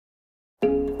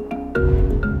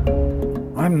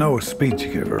I'm no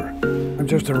speech giver. I'm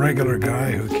just a regular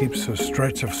guy who keeps a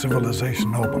stretch of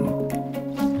civilization open.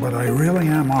 But I really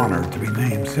am honored to be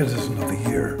named Citizen of the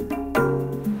Year.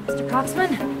 Mr.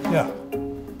 Coxman? Yeah.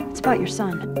 It's about your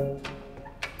son.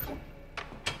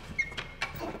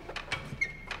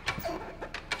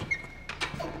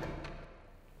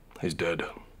 He's dead.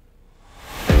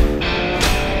 Tell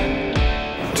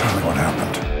me what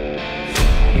happened.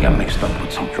 He got mixed up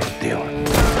with some drug dealer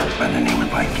by the name of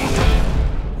Viking.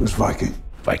 Who's Viking?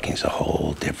 Viking's a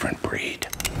whole different breed.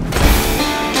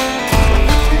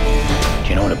 Do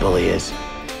you know what a bully is?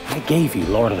 I gave you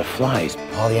Lord of the Flies.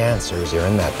 All the answers are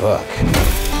in that book.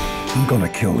 I'm gonna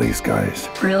kill these guys.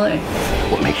 Really?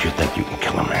 What makes you think you can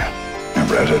kill a man? I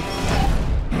read it.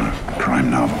 A crime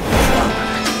novel.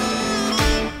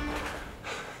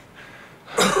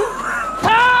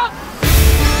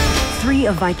 3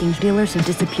 of Viking's dealers have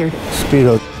disappeared.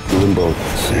 Speedo, Limbo,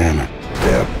 Sam.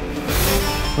 Deb.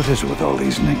 What is it with all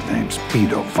these nicknames?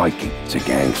 Speedo, Viking. It's a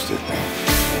gangster thing.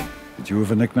 Did you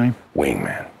have a nickname?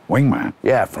 Wingman. Wingman?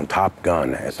 Yeah, from Top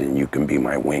Gun, as in you can be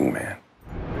my wingman.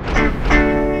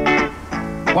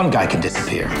 One guy can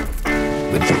disappear.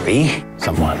 But 3?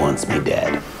 Someone wants me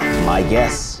dead. My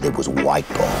guess, it was White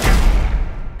Bull.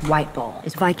 White Bull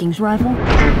is Viking's rival?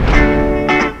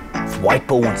 If White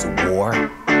Bull wants a war,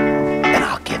 then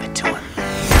I'll give it to him.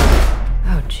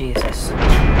 Oh, Jesus.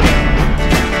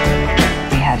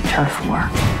 We had turf war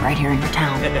right here in your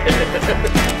town.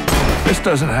 This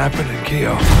doesn't happen in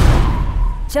Keo.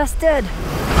 Just did.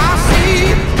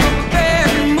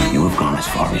 You have gone as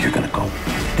far as you're gonna go.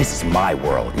 This is my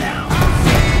world now.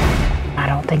 I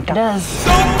don't think it does.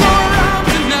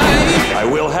 I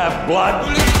will have blood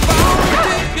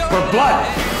for blood. I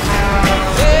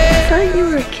thought you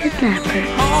were a kidnapper.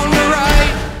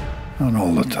 Not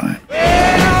all the time.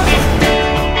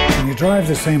 When you drive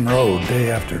the same road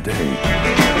day after day,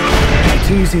 it's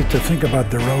easy to think about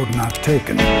the road not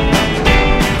taken.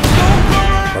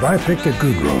 But I picked a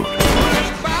good road,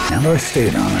 and I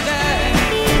stayed on it.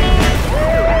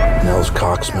 Nels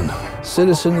Coxman,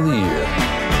 Citizen of the Year.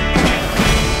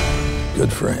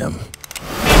 Good for him.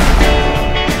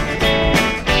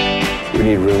 We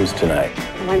need rooms tonight.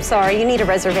 Oh, I'm sorry, you need a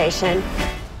reservation.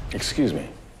 Excuse me.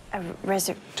 A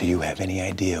Do you have any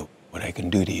idea what I can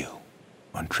do to you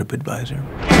on TripAdvisor?